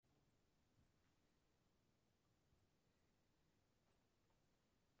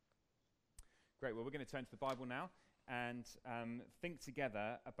Great. Well, we're going to turn to the Bible now and think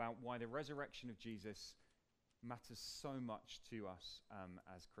together about why the resurrection of Jesus matters so much to us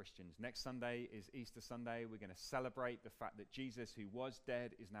as Christians. Next Sunday is Easter Sunday. We're going to celebrate the fact that Jesus, who was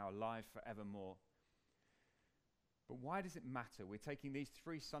dead, is now alive forevermore. But why does it matter? We're taking these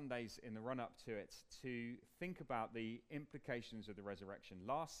 3 Sundays in the run-up to it to think about the implications of the resurrection.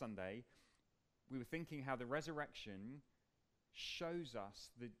 Last Sunday, we were thinking how the resurrection shows us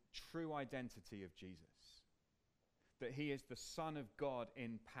the true identity of Jesus. That he is the Son of God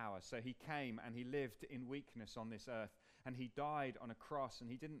in power. So he came and he lived in weakness on this earth. And he died on a cross and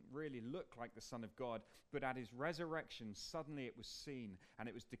he didn't really look like the Son of God. But at his resurrection, suddenly it was seen and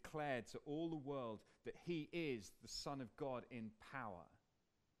it was declared to all the world that he is the Son of God in power.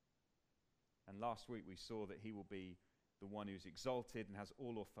 And last week we saw that he will be the one who's exalted and has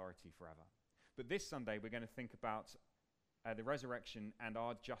all authority forever. But this Sunday we're going to think about the resurrection and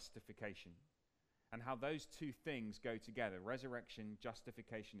our justification, and how those two things go together, resurrection,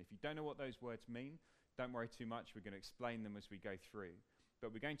 justification. If you don't know what those words mean, don't worry too much. We're going to explain them as we go through.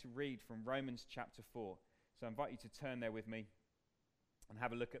 But we're going to read from Romans chapter 4. So I invite you to turn there with me and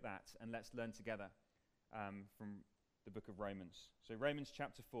have a look at that, and let's learn together from the book of Romans. So Romans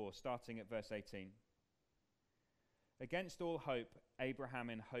chapter 4, starting at verse 18. Against all hope,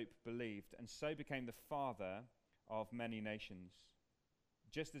 Abraham in hope believed, and so became the father of many nations.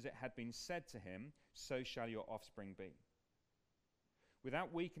 Just as it had been said to him, so shall your offspring be.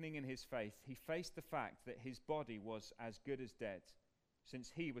 Without weakening in his faith, he faced the fact that his body was as good as dead,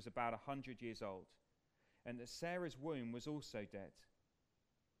 since he was about 100 years old, and that Sarah's womb was also dead.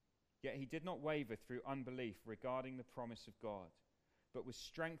 Yet he did not waver through unbelief regarding the promise of God, but was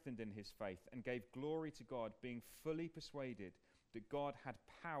strengthened in his faith and gave glory to God, being fully persuaded that God had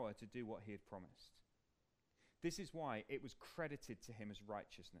power to do what he had promised. This is why it was credited to him as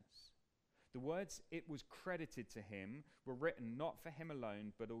righteousness. The words "it was credited to him" were written not for him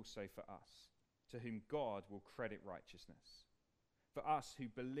alone, but also for us, to whom God will credit righteousness. For us who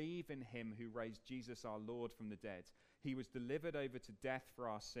believe in him who raised Jesus our Lord from the dead, he was delivered over to death for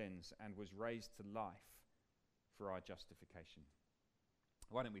our sins and was raised to life for our justification.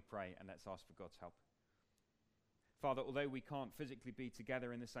 Why don't we pray and let's ask for God's help. Father, although we can't physically be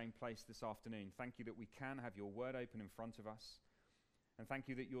together in the same place this afternoon, thank you that we can have your word open in front of us. And thank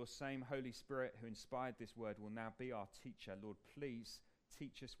you that your same Holy Spirit who inspired this word will now be our teacher. Lord, please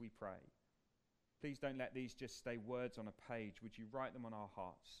teach us, we pray. Please don't let these just stay words on a page. Would you write them on our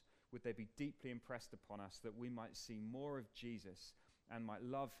hearts? Would they be deeply impressed upon us that we might see more of Jesus and might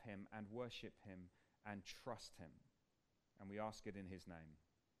love him and worship him and trust him? And we ask it in his name.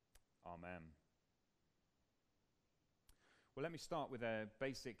 Amen. Well, let me start with a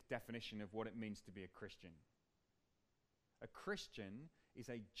basic definition of what it means to be a Christian. A Christian is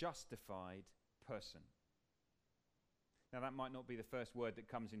a justified person. Now, that might not be the first word that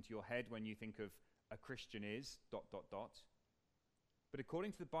comes into your head when you think of a Christian is ... But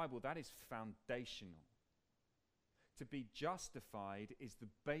according to the Bible, that is foundational. To be justified is the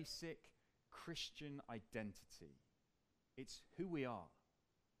basic Christian identity. It's who we are.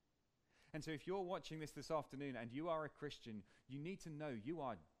 And so if you're watching this afternoon and you are a Christian, you need to know you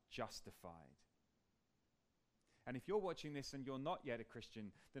are justified. And if you're watching this and you're not yet a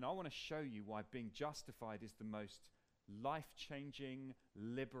Christian, then I want to show you why being justified is the most life-changing,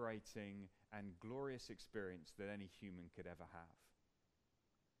 liberating, and glorious experience that any human could ever have.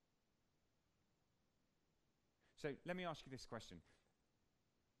 So let me ask you this question.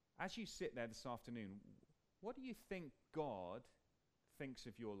 As you sit there this afternoon, what do you think God thinks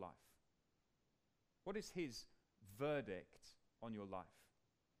of your life? What is his verdict on your life?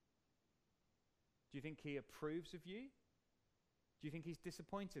 Do you think he approves of you? Do you think he's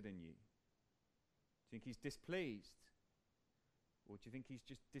disappointed in you? Do you think he's displeased? Or do you think he's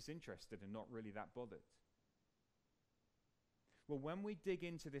just disinterested and not really that bothered? Well, when we dig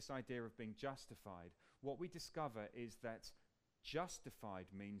into this idea of being justified, what we discover is that justified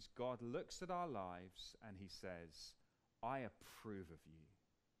means God looks at our lives and he says, I approve of you.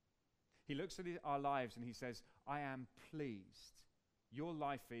 He looks at our lives and he says, I am pleased. Your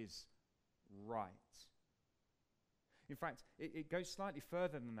life is right. In fact, it goes slightly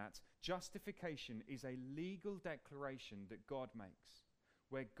further than that. Justification is a legal declaration that God makes,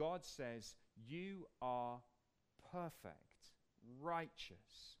 where God says, you are perfect,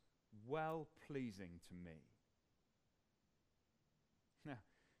 righteous, well-pleasing to me. Now,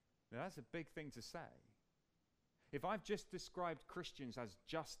 that's a big thing to say. If I've just described Christians as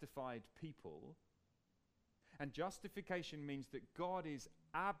justified people, and justification means that God is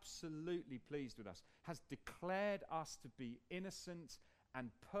absolutely pleased with us, has declared us to be innocent and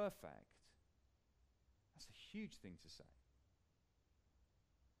perfect, huge thing to say.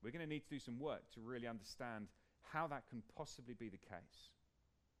 We're going to need to do some work to really understand how that can possibly be the case.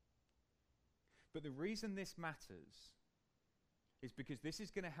 But the reason this matters is because this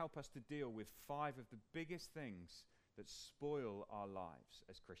is going to help us to deal with 5 of the biggest things that spoil our lives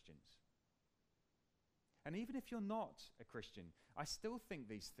as Christians. And even if you're not a Christian, I still think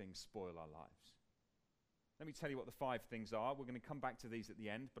these things spoil our lives. Let me tell you what the 5 things are. We're going to come back to these at the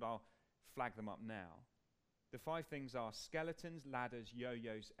end, but I'll flag them up now. The 5 things are skeletons, ladders,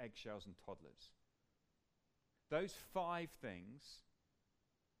 yo-yos, eggshells, and toddlers. Those 5 things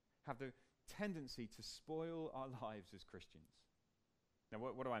have the tendency to spoil our lives as Christians. Now,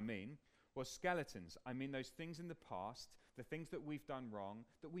 what do I mean? Well, skeletons, I mean those things in the past, the things that we've done wrong,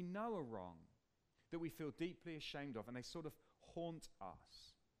 that we know are wrong, that we feel deeply ashamed of, and they sort of haunt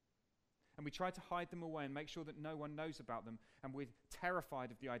us. And we try to hide them away and make sure that no one knows about them, and we're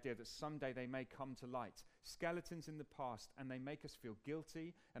terrified of the idea that someday they may come to light. Skeletons in the past, and they make us feel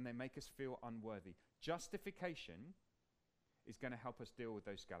guilty, and they make us feel unworthy. Justification is going to help us deal with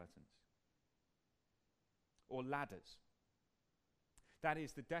those skeletons. Or ladders. That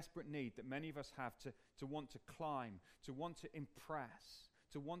is the desperate need that many of us have to want to climb, to want to impress,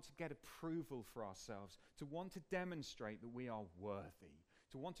 to want to get approval for ourselves, to want to demonstrate that we are worthy,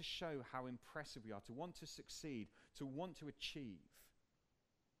 to want to show how impressive we are, to want to succeed, to want to achieve.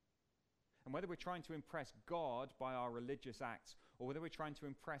 And whether we're trying to impress God by our religious acts or whether we're trying to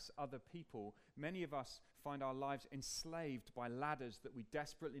impress other people, many of us find our lives enslaved by ladders that we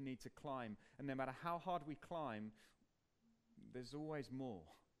desperately need to climb. And no matter how hard we climb, there's always more.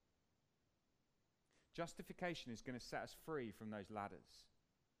 Justification is going to set us free from those ladders.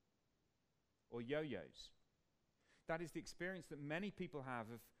 Or yo-yos. That is the experience that many people have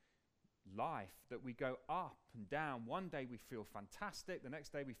of life, that we go up and down. One day we feel fantastic, the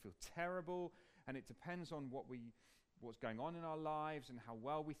next day we feel terrible, and it depends on what's going on in our lives and how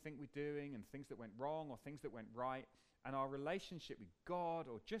well we think we're doing and things that went wrong or things that went right. And our relationship with God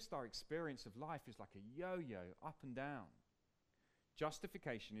or just our experience of life is like a yo-yo, up and down.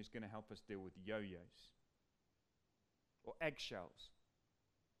 Justification is going to help us deal with yo-yos. Or eggshells.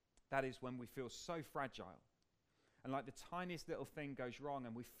 That is when we feel so fragile. And like the tiniest little thing goes wrong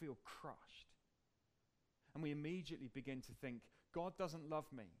and we feel crushed. And we immediately begin to think, God doesn't love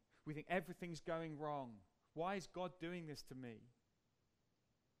me. We think everything's going wrong. Why is God doing this to me?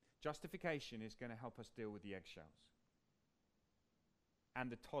 Justification is going to help us deal with the eggshells.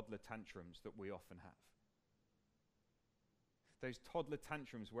 And the toddler tantrums that we often have. Those toddler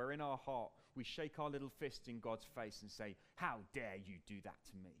tantrums where in our heart we shake our little fists in God's face and say, how dare you do that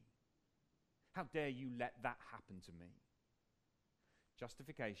to me? How dare you let that happen to me?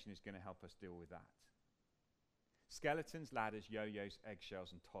 Justification is going to help us deal with that. Skeletons, ladders, yo-yos,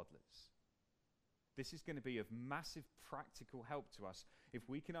 eggshells, and toddlers. This is going to be of massive practical help to us if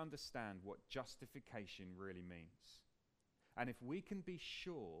we can understand what justification really means. And if we can be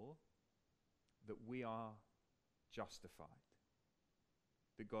sure that we are justified.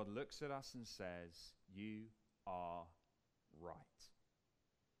 That God looks at us and says, you are right.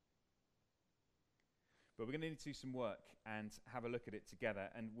 But we're going to need to do some work and have a look at it together.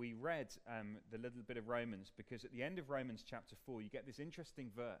 And we read the little bit of Romans because at the end of Romans chapter 4, you get this interesting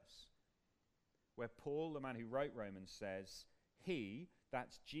verse where Paul, the man who wrote Romans, says, he,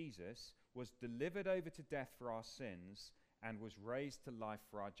 that's Jesus, was delivered over to death for our sins and was raised to life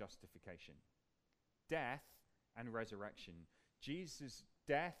for our justification. Death and resurrection. Jesus'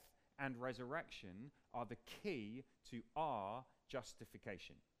 death and resurrection are the key to our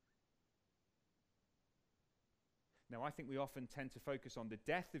justification. Now, I think we often tend to focus on the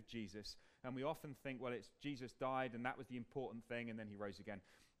death of Jesus, and we often think, well, it's Jesus died, and that was the important thing, and then he rose again.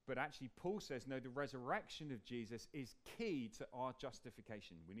 But actually, Paul says, no, the resurrection of Jesus is key to our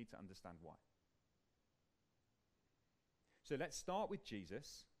justification. We need to understand why. So let's start with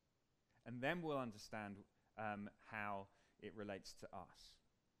Jesus, and then we'll understand how it relates to us.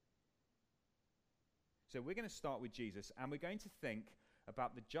 So we're going to start with Jesus, and we're going to think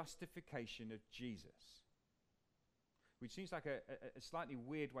about the justification of Jesus, which seems like a slightly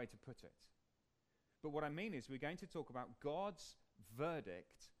weird way to put it. But what I mean is we're going to talk about God's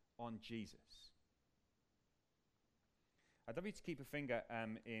verdict on Jesus. I'd love you to keep a finger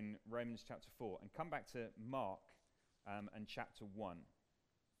in Romans chapter 4 and come back to Mark and chapter 1.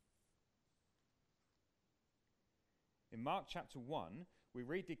 In Mark chapter 1, we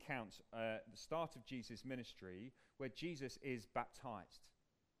read the account at the start of Jesus' ministry where Jesus is baptized.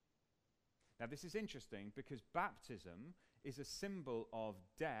 Now, this is interesting because baptism is a symbol of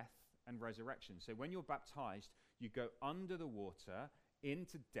death and resurrection. So when you're baptized, you go under the water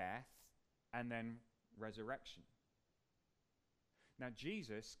into death and then resurrection. Now,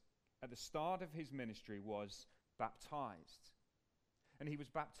 Jesus, at the start of his ministry, was baptized. And he was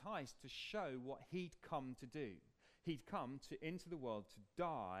baptized to show what he'd come to do. He'd come into the world to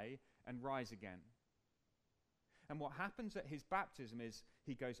die and rise again. And what happens at his baptism is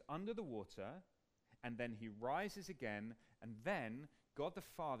he goes under the water, and then he rises again, and then God the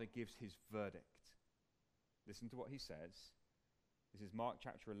Father gives his verdict. Listen to what he says. This is Mark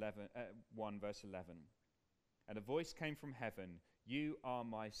chapter 1, verse 11. And a voice came from heaven, "You are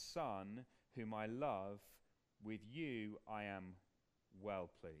my Son, whom I love. With you I am well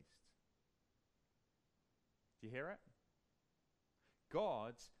pleased." Do you hear it?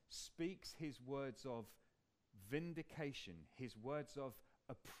 God speaks his words of vindication, his words of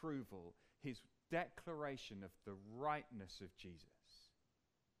approval, his declaration of the rightness of Jesus.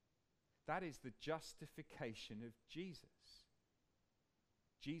 That is the justification of Jesus.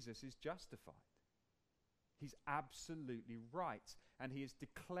 Jesus is justified. He's absolutely right, and he is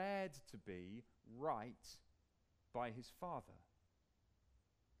declared to be right by his Father.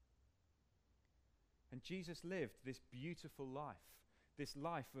 And Jesus lived this beautiful life, this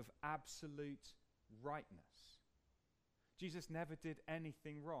life of absolute rightness. Jesus never did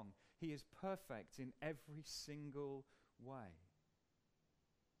anything wrong. He is perfect in every single way.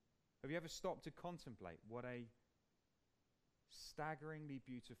 Have you ever stopped to contemplate what a staggeringly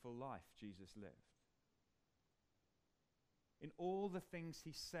beautiful life Jesus lived? In all the things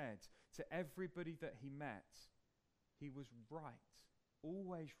he said to everybody that he met, he was right,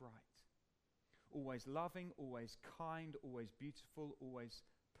 always right, always loving, always kind, always beautiful, always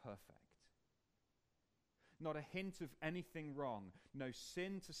perfect. Not a hint of anything wrong, no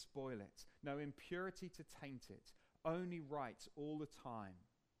sin to spoil it, no impurity to taint it, only right all the time.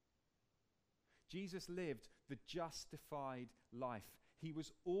 Jesus lived the justified life. He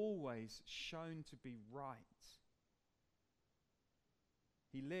was always shown to be right.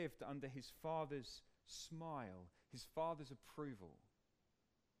 He lived under his Father's smile, his Father's approval.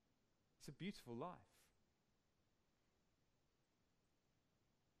 It's a beautiful life.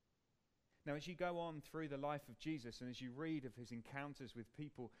 Now, as you go on through the life of Jesus, and as you read of his encounters with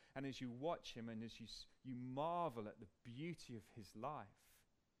people, and as you watch him, and as you marvel at the beauty of his life,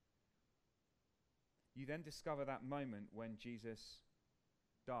 you then discover that moment when Jesus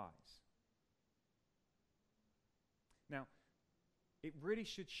dies. Now, it really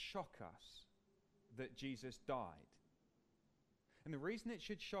should shock us that Jesus died. And the reason it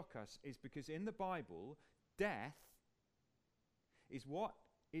should shock us is because in the Bible, death is what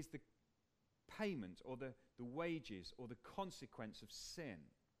is the payment or the wages or the consequence of sin.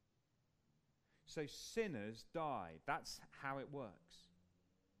 So sinners die. That's how it works.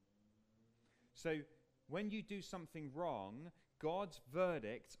 So when you do something wrong, God's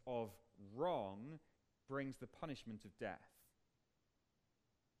verdict of wrong brings the punishment of death.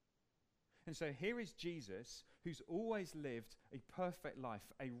 And so here is Jesus, who's always lived a perfect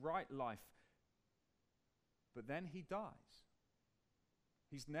life, a right life, but then he dies.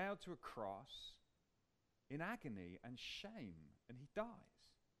 He's nailed to a cross in agony and shame, and he dies.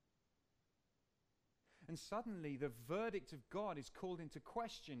 And suddenly the verdict of God is called into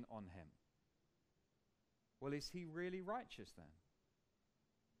question on him. Well, is he really righteous then?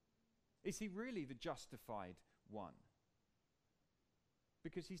 Is he really the justified one?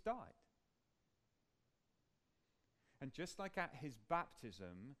 Because he's died. And just like at his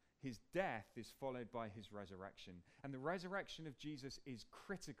baptism, his death is followed by his resurrection. And the resurrection of Jesus is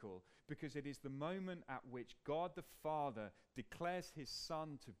critical because it is the moment at which God the Father declares his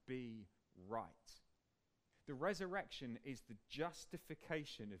Son to be right. The resurrection is the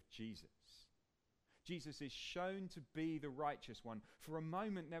justification of Jesus. Jesus is shown to be the righteous one. For a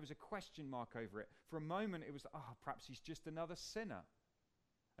moment, there was a question mark over it. For a moment, it was, perhaps he's just another sinner.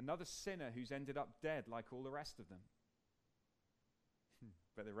 Another sinner who's ended up dead like all the rest of them.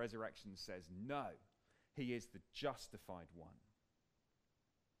 But the resurrection says, no, he is the justified one.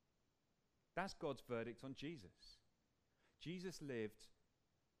 That's God's verdict on Jesus. Jesus lived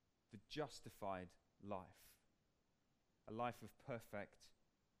the justified life, a life of perfect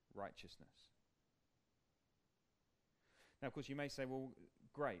righteousness. Now, of course, you may say, well,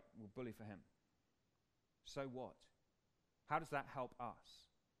 great, we'll bully for him. So what? How does that help us?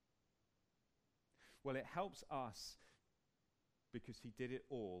 Well, it helps us because he did it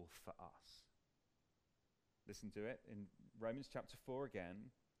all for us. Listen to it in Romans chapter 4 again.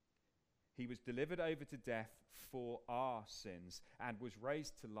 He was delivered over to death for our sins and was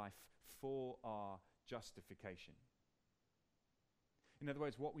raised to life for our justification. In other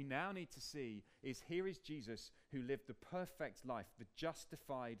words, what we now need to see is here is Jesus who lived the perfect life, the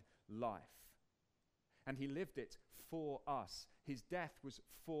justified life. and he lived it for us. His death was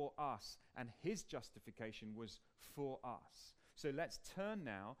for us, and his justification was for us. So let's turn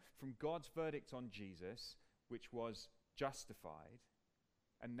now from God's verdict on Jesus, which was justified,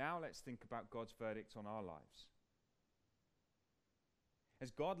 and now let's think about God's verdict on our lives. As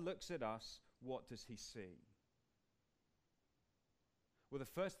God looks at us, what does he see? Well,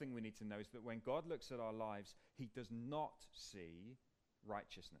 the first thing we need to know is that when God looks at our lives, he does not see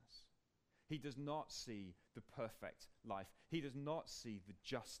righteousness. He does not see the perfect life. He does not see the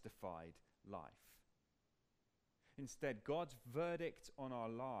justified life. Instead, God's verdict on our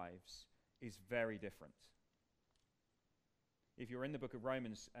lives is very different. If you're in the book of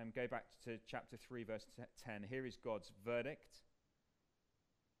Romans, go back to chapter 3, verse 10. Here is God's verdict.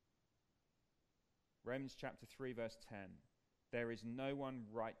 Romans chapter 3, verse 10. There is no one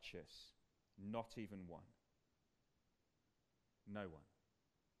righteous, not even one. No one.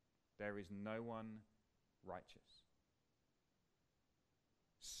 There is no one righteous.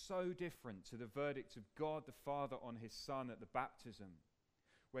 So different to the verdict of God the Father on his Son at the baptism,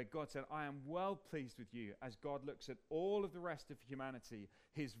 where God said, I am well pleased with you. As God looks at all of the rest of humanity,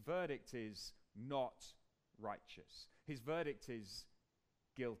 his verdict is not righteous. His verdict is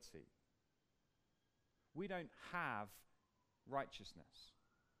guilty. We don't have righteousness.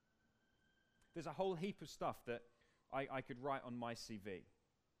 There's a whole heap of stuff that I could write on my CV.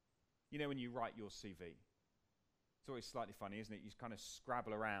 You know, when you write your CV, it's always slightly funny, isn't it? You kind of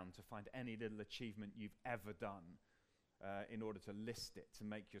scrabble around to find any little achievement you've ever done in order to list it, to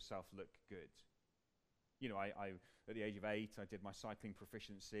make yourself look good. You know, I at the age of 8, I did my cycling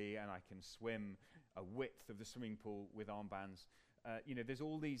proficiency, and I can swim a width of the swimming pool with armbands. You know, there's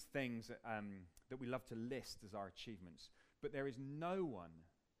all these things that we love to list as our achievements, but there is no one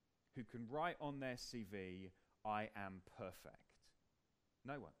who can write on their CV, I am perfect.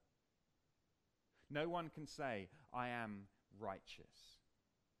 No one. No one can say, I am righteous.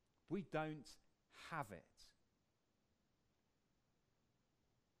 We don't have it.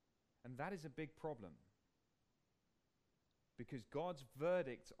 And that is a big problem. Because God's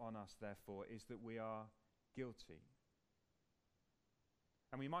verdict on us, therefore, is that we are guilty.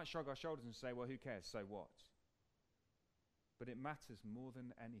 And we might shrug our shoulders and say, well, who cares? So what? But it matters more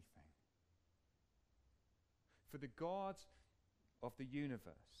than anything. For the God of the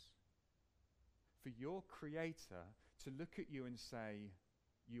universe, for your Creator to look at you and say,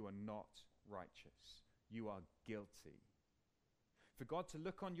 you are not righteous. You are guilty. For God to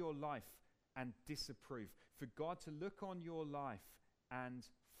look on your life and disapprove. For God to look on your life and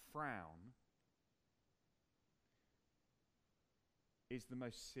frown is the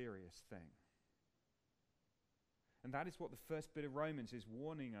most serious thing. And that is what the first bit of Romans is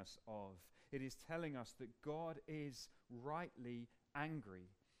warning us of. It is telling us that God is rightly angry.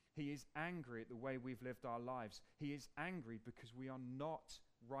 He is angry at the way we've lived our lives. He is angry because we are not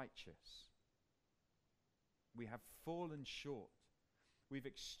righteous. We have fallen short. We've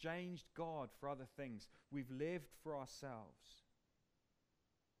exchanged God for other things. We've lived for ourselves.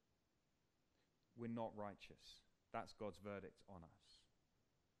 We're not righteous. That's God's verdict on us.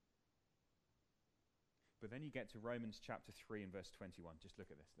 But then you get to Romans chapter 3 and verse 21. Just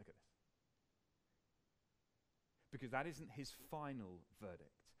look at this. Look at this. Because that isn't his final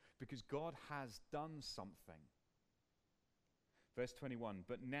verdict. Because God has done something. Verse 21,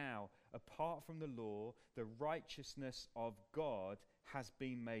 but now, apart from the law, the righteousness of God has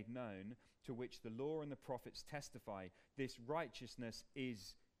been made known, to which the law and the prophets testify. This righteousness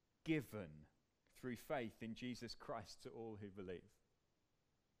is given through faith in Jesus Christ to all who believe.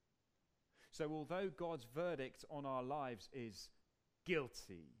 So although God's verdict on our lives is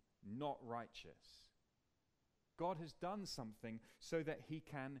guilty, not righteous, God has done something so that he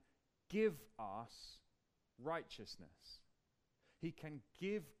can give us righteousness. He can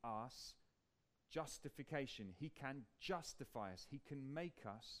give us justification. He can justify us. He can make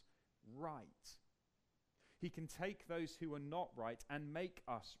us right. He can take those who are not right and make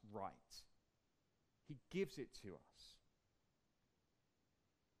us right. He gives it to us.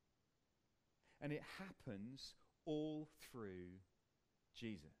 And it happens all through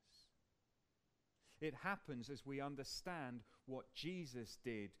Jesus. It happens as we understand what Jesus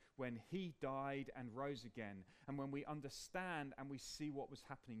did when he died and rose again. And when we understand and we see what was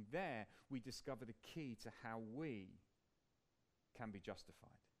happening there, we discover the key to how we can be justified.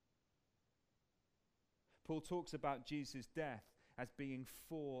 Paul talks about Jesus' death as being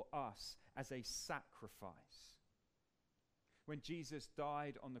for us, as a sacrifice. When Jesus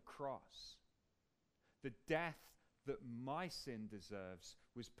died on the cross, the death that my sin deserves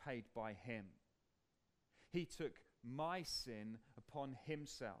was paid by him. He took my sin upon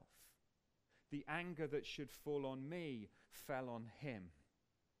himself. The anger that should fall on me fell on him.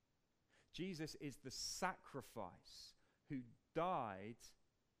 Jesus is the sacrifice who died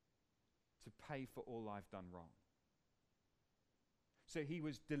to pay for all I've done wrong. So he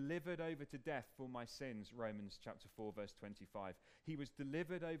was delivered over to death for my sins, Romans chapter 4, verse 25. He was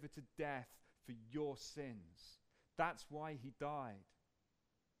delivered over to death for your sins. That's why he died.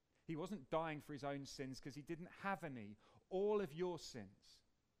 He wasn't dying for his own sins because he didn't have any. All of your sins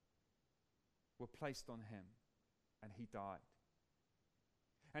were placed on him, and he died.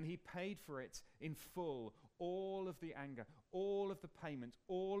 And he paid for it in full. All of the anger, all of the payment,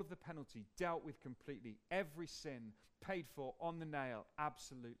 all of the penalty dealt with completely. Every sin paid for on the nail,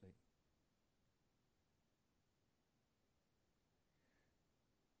 absolutely.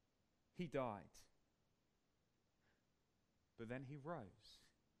 He died. But then he rose.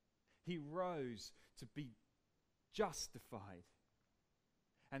 He rose to be justified.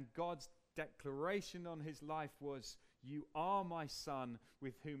 And God's declaration on his life was, "You are my son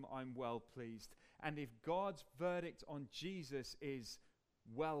with whom I'm well pleased." And if God's verdict on Jesus is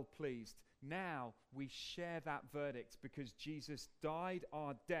well pleased, now we share that verdict because Jesus died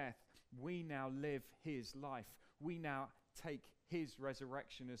our death. We now live his life. We now take his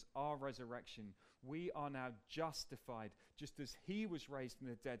resurrection as our resurrection. We are now justified. Just as he was raised from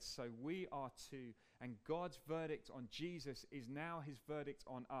the dead, so we are too. And God's verdict on Jesus is now his verdict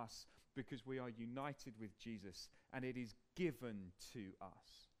on us because we are united with Jesus, and it is given to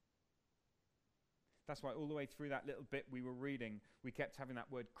us. That's why all the way through that little bit we were reading, we kept having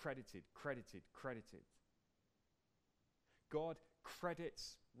that word credited, credited, credited. God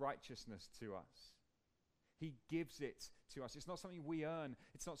credits righteousness to us. He gives it to us. It's not something we earn.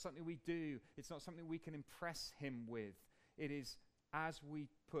 It's not something we do. It's not something we can impress him with. It is as we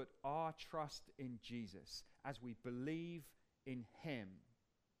put our trust in Jesus, as we believe in him,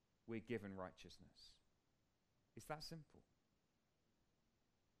 we're given righteousness. It's that simple.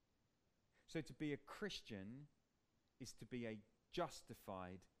 So to be a Christian is to be a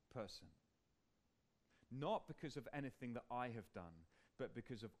justified person. Not because of anything that I have done, but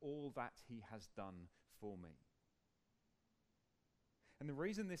because of all that he has done for me. And the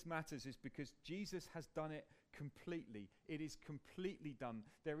reason this matters is because Jesus has done it completely. It is completely done.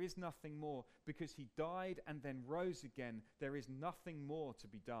 There is nothing more. Because he died and then rose again, there is nothing more to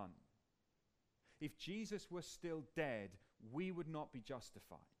be done. If Jesus were still dead, we would not be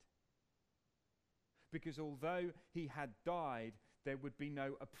justified. Because although he had died, there would be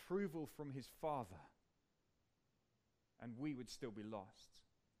no approval from his Father, and we would still be lost.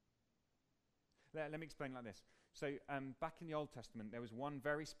 Let me explain like this. So back in the Old Testament, there was one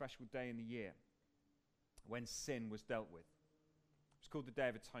very special day in the year when sin was dealt with. It's called the Day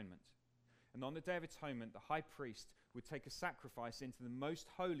of Atonement. And on the Day of Atonement, the high priest would take a sacrifice into the most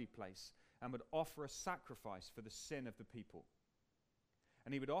holy place and would offer a sacrifice for the sin of the people.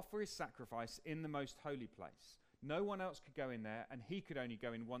 And he would offer his sacrifice in the most holy place. No one else could go in there, and he could only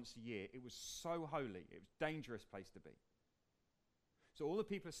go in once a year. It was so holy. It was a dangerous place to be. So all the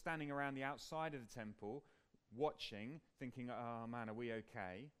people are standing around the outside of the temple, watching, thinking, "Oh man, are we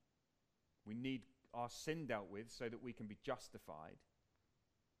okay? We need our sin dealt with so that we can be justified."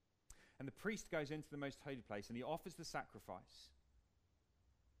 And the priest goes into the most holy place, and he offers the sacrifice.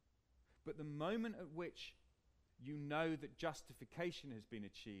 But the moment at which you know that justification has been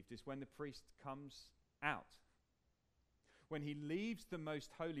achieved is when the priest comes out. When he leaves the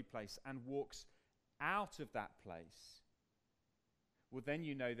most holy place and walks out of that place, well, then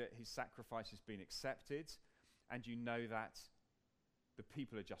you know that his sacrifice has been accepted, and you know that the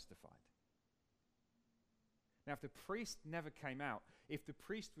people are justified. Now, if the priest never came out, if the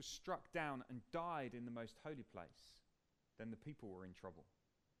priest was struck down and died in the most holy place, then the people were in trouble.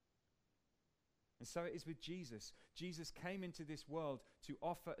 And so it is with Jesus. Jesus came into this world to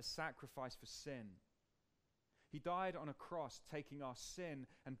offer a sacrifice for sin. He died on a cross, taking our sin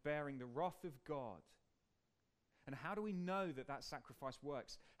and bearing the wrath of God. And how do we know that that sacrifice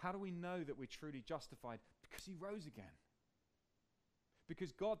works? How do we know that we're truly justified? Because he rose again.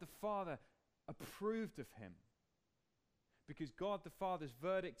 Because God the Father approved of him. Because God the Father's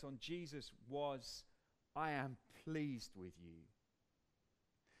verdict on Jesus was, "I am pleased with you."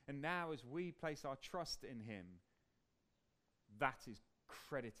 And now as we place our trust in him, that is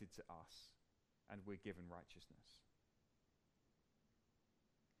credited to us, and we're given righteousness.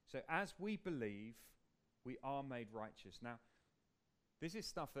 So as we believe, we are made righteous. Now, this is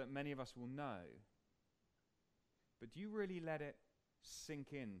stuff that many of us will know, but do you really let it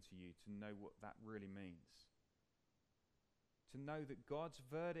sink in to you to know what that really means? To know that God's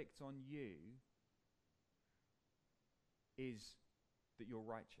verdict on you is that you're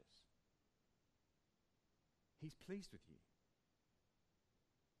righteous. He's pleased with you.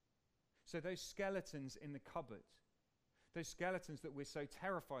 So those skeletons in the cupboard, those skeletons that we're so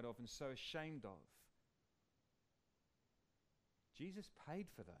terrified of and so ashamed of, Jesus paid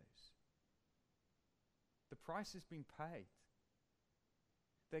for those. The price has been paid.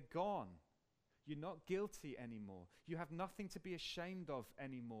 They're gone. You're not guilty anymore. You have nothing to be ashamed of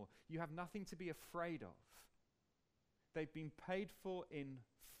anymore. You have nothing to be afraid of. They've been paid for in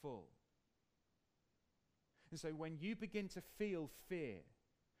full. And so when you begin to feel fear,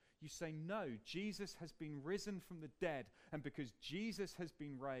 you say, no, Jesus has been risen from the dead, and because Jesus has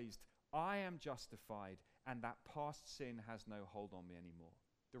been raised, I am justified, and that past sin has no hold on me anymore.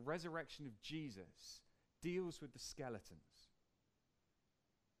 The resurrection of Jesus deals with the skeletons.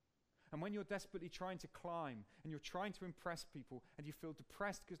 And when you're desperately trying to climb, and you're trying to impress people, and you feel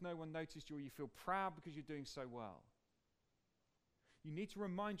depressed because no one noticed you, or you feel proud because you're doing so well, you need to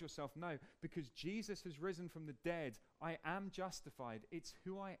remind yourself, no, because Jesus has risen from the dead, I am justified. It's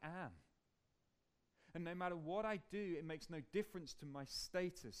who I am. And no matter what I do, it makes no difference to my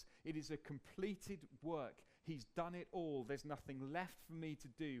status. It is a completed work. He's done it all. There's nothing left for me to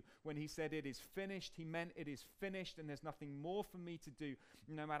do. When he said it is finished, he meant it is finished, and there's nothing more for me to do.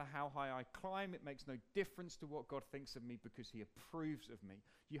 No matter how high I climb, it makes no difference to what God thinks of me because he approves of me.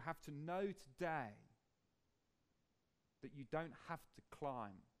 You have to know today that you don't have to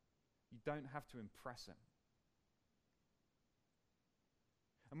climb. You don't have to impress him.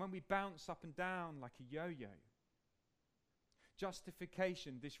 And when we bounce up and down like a yo-yo,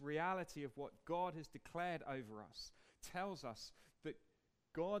 justification, this reality of what God has declared over us, tells us that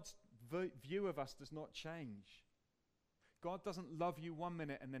God's view of us does not change. God doesn't love you one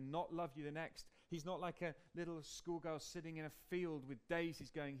minute and then not love you the next. He's not like a little schoolgirl sitting in a field with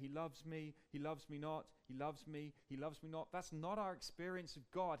daisies going, he loves me not, he loves me not. That's not our experience of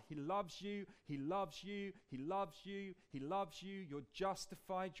God. He loves you, he loves you, he loves you, he loves you. You're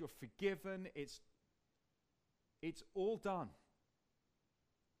justified, you're forgiven. It's all done.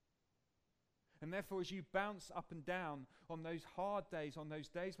 And therefore, as you bounce up and down on those hard days, on those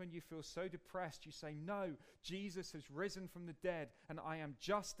days when you feel so depressed, you say, no, Jesus has risen from the dead, and I am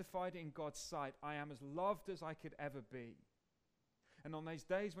justified in God's sight. I am as loved as I could ever be. And on those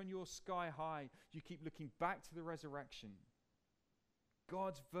days when you're sky high, you keep looking back to the resurrection.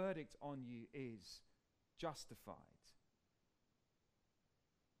 God's verdict on you is justified.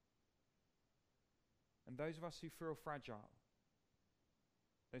 And those of us who feel fragile,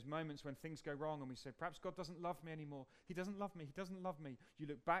 those moments when things go wrong and we say, perhaps God doesn't love me anymore. He doesn't love me. He doesn't love me. You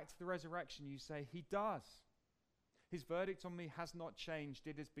look back to the resurrection, you say, he does. His verdict on me has not changed.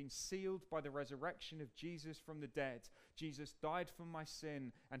 It has been sealed by the resurrection of Jesus from the dead. Jesus died for my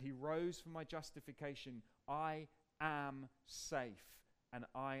sin and he rose for my justification. I am safe and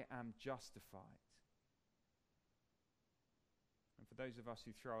I am justified. And for those of us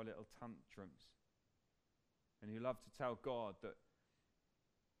who throw our little tantrums and who love to tell God that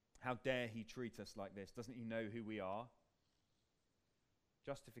how dare he treat us like this? Doesn't he know who we are?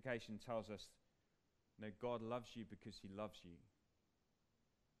 Justification tells us, no, God loves you because he loves you.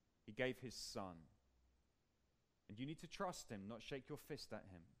 He gave his son. And you need to trust him, not shake your fist at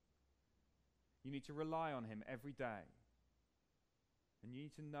him. You need to rely on him every day. And you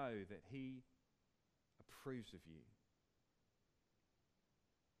need to know that he approves of you.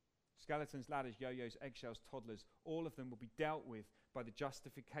 Skeletons, ladders, yo-yos, eggshells, toddlers, all of them will be dealt with by the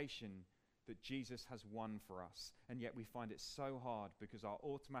justification that Jesus has won for us. And yet we find it so hard because our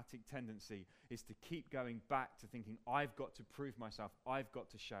automatic tendency is to keep going back to thinking, I've got to prove myself, I've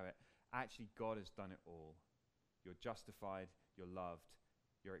got to show it. Actually, God has done it all. You're justified, you're loved,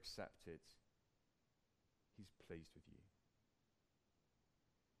 you're accepted. He's pleased with you.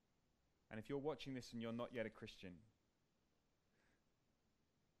 And if you're watching this and you're not yet a Christian,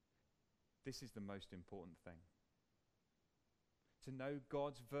 this is the most important thing. To know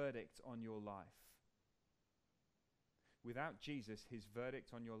God's verdict on your life. Without Jesus, his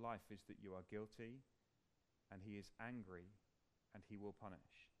verdict on your life is that you are guilty and he is angry and he will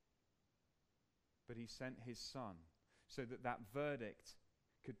punish. But he sent his son so that that verdict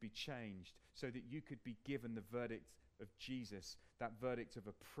could be changed, so that you could be given the verdict of Jesus, that verdict of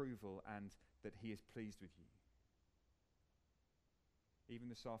approval and that he is pleased with you. Even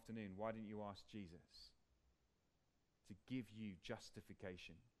this afternoon, why didn't you ask Jesus to give you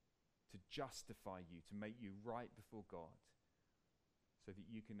justification, to justify you, to make you right before God, so that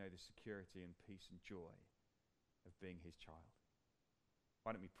you can know the security and peace and joy of being his child?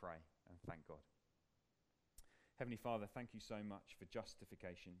 Why don't we pray and thank God? Heavenly Father, thank you so much for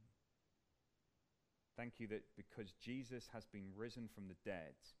justification. Thank you that because Jesus has been risen from the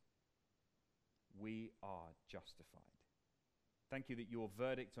dead, we are justified. Thank you that your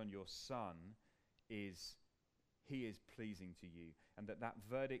verdict on your Son is, he is pleasing to you, and that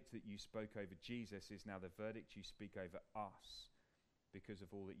verdict that you spoke over Jesus is now the verdict you speak over us because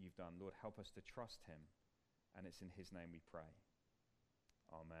of all that you've done. Lord, help us to trust him, and it's in his name we pray.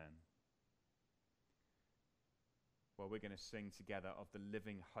 Amen. Well, we're going to sing together of the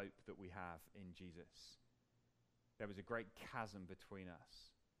living hope that we have in Jesus. There was a great chasm between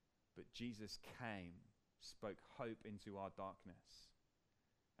us, but Jesus came, spoke hope into our darkness.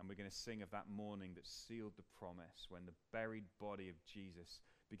 And we're going to sing of that morning that sealed the promise when the buried body of Jesus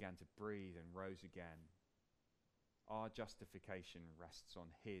began to breathe and rose again. Our justification rests on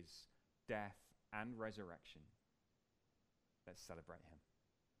his death and resurrection. Let's celebrate him.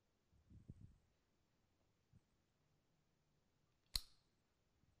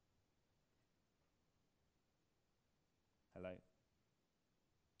 Hello.